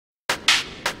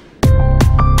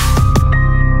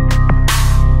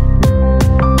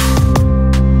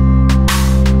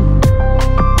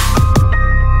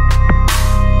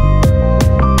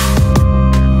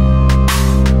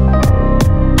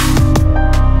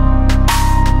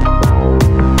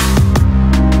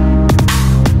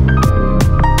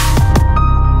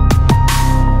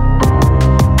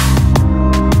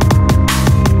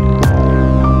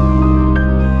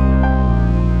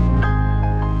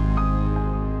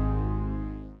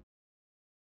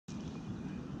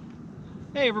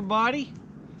Hey everybody,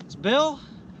 it's Bill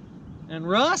and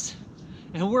Russ,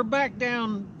 and we're back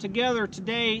down together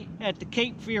today at the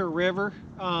Cape Fear River.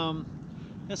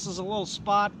 This is a little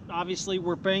spot. Obviously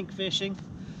we're bank fishing,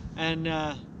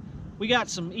 and we got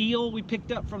some eel we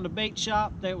picked up from the bait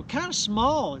shop. They were kind of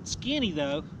small and skinny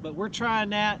though, but we're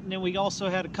trying that. And then we also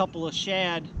had a couple of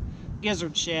shad,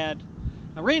 gizzard shad.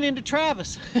 I ran into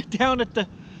Travis down at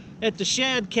the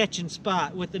shad catching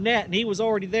spot with the net, and he was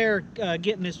already there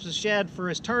getting his shad for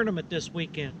his tournament this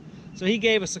weekend. So he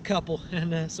gave us a couple,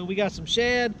 and so we got some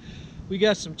shad, we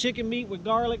got some chicken meat with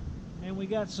garlic, and we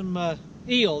got some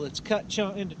eel that's cut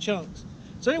into chunks.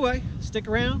 So anyway, stick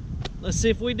around. Let's see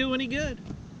if we do any good.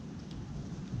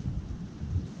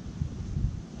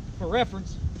 For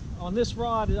reference, on this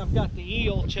rod I've got the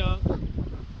eel chunk, and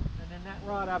then that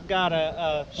rod I've got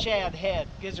a shad head,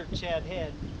 gizzard shad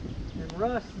head. And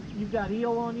Russ, you've got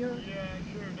eel on yours? Yeah,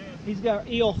 I sure did. He's got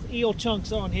eel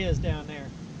chunks on his down there.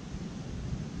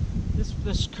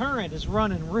 This current is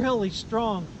running really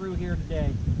strong through here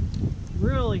today.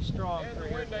 Really strong. And through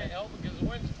the wind here. ain't helping because the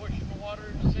wind's pushing the water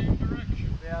in the same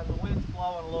direction. Yeah, the wind's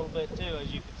blowing a little bit too,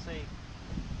 as you can see.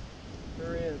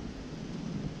 Sure is.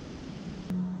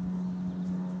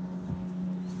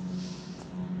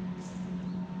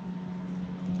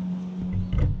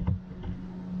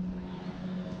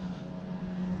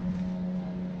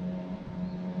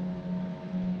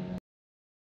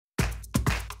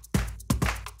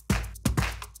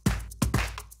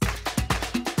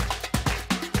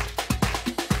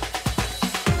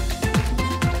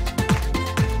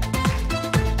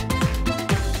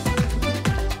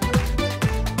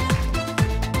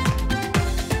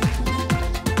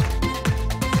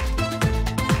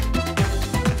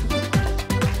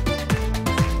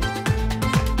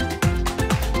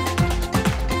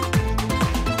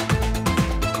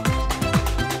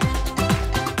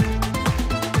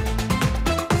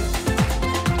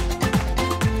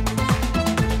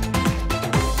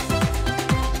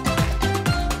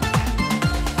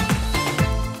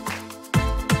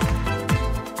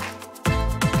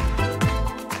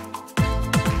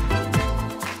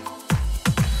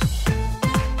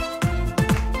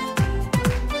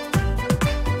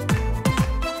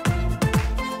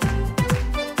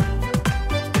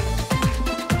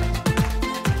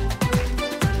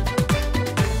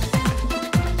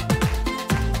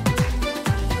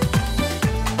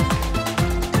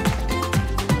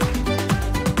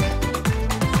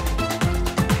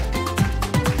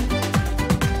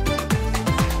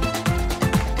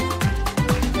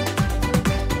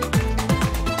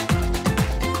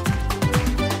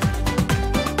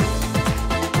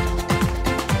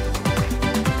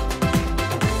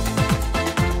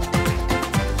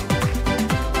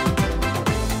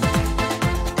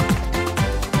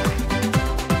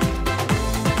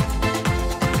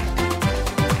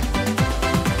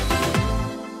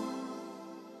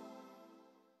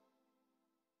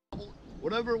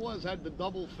 Whatever it was had the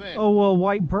double fin. Oh, well,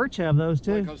 white perch have those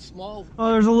too. Like a small.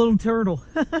 Oh, there's a little turtle.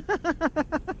 That's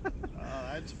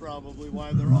probably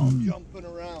why they're all jumping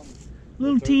around.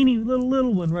 Little teeny,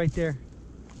 little one right there.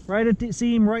 Right at the,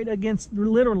 see him right against,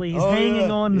 literally, he's hanging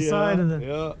on the side of the.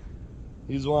 Yeah,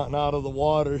 he's wanting out of the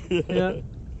water. Yeah,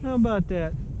 how about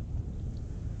that?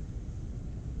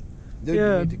 Dude,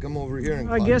 Yeah. you need to come over here and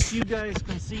I climb. guess you guys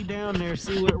can see down there,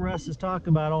 see what Russ is talking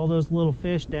about, all those little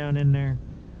fish down in there.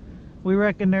 We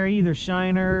reckon they're either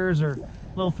shiners or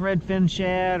little threadfin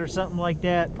shad or something like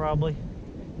that, probably.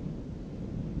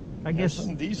 I There's guess.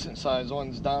 some decent sized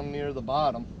ones down near the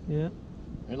bottom. Yeah.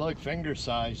 They're like finger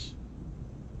size.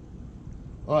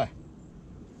 Oi.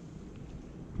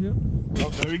 Yep. Oh,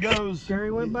 there he goes. Gary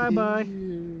went bye-bye.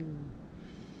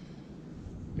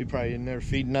 He probably in there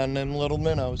feeding on them little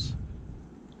minnows.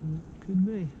 Could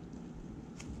be.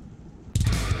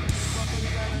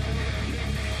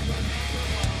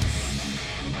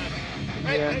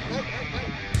 Yeah. Hey.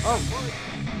 Oh, boy.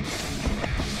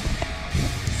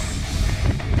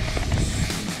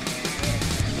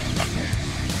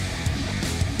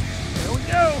 There we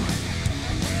go.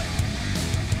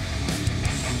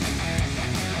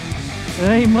 It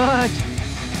ain't much.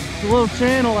 It's a little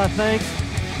channel, I think.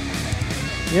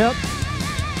 Yep.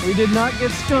 We did not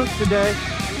get skunked today.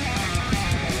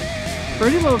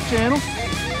 Pretty little channel.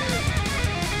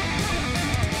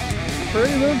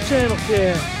 Pretty little channel,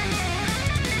 yeah.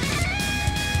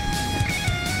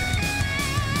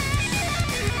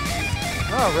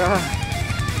 All right.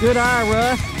 Good eye,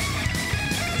 Russ.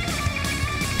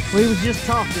 We was just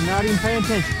talking, not even paying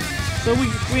attention. So we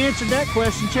answered that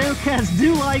question. Channel cats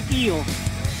do like eel.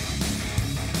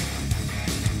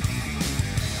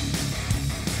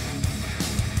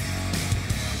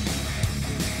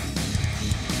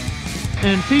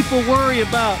 And people worry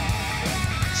about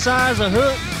size of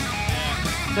hook.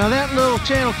 Now that little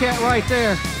channel cat right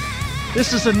there,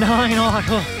 this is a 9/0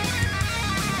 hook.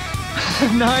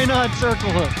 9/0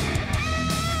 circle hook.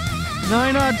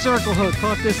 9/0 circle hook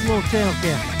caught this little channel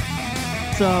cat.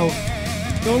 So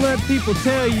don't let people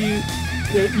tell you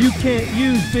that you can't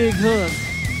use big hooks.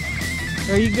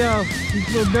 There you go. He's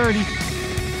a little dirty.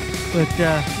 But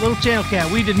little channel cat,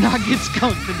 we did not get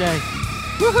skunked today.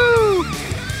 Woohoo!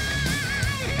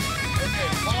 Okay,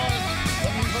 pause.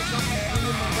 Let me put something in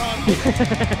the rod.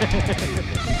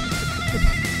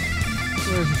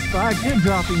 There's a spike. Did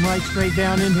drop him right straight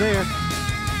down into there.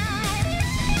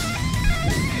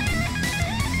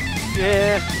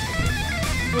 Yeah.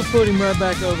 We'll put him right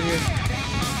back over here.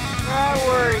 Right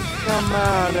where he come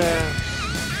out of.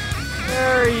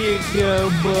 There you go,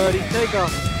 buddy. Take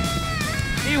off.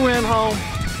 He went home.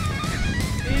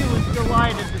 He was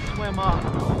delighted to swim off.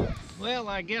 Well,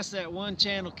 I guess that one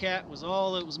channel cat was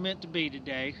all it was meant to be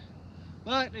today.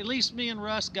 But at least me and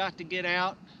Russ got to get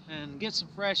out and get some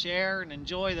fresh air and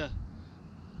enjoy the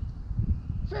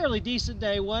fairly decent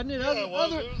day, wasn't it? Yeah, it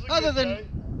was. It was a other good than day.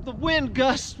 the wind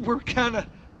gusts were kind of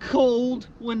cold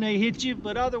when they hit you,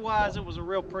 but otherwise it was a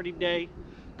real pretty day.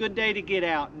 Good day to get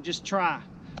out and just try.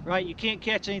 Right? You can't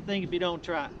catch anything if you don't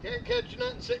try. Can't catch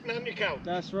nothing sitting on your couch.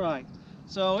 That's right.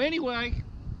 So anyway,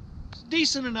 it's a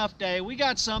decent enough day. We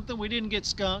got something. We didn't get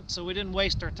skunked, so we didn't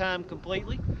waste our time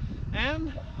completely. And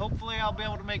hopefully I'll be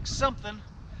able to make something,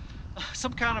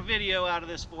 some kind of video out of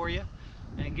this for you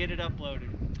and get it uploaded.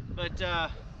 But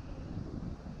I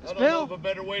don't know of a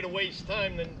better way to waste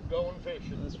time than going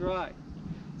fishing. That's right.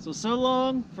 So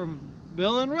long from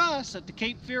Bill and Russ at the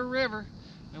Cape Fear River,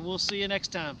 and we'll see you next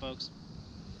time, folks.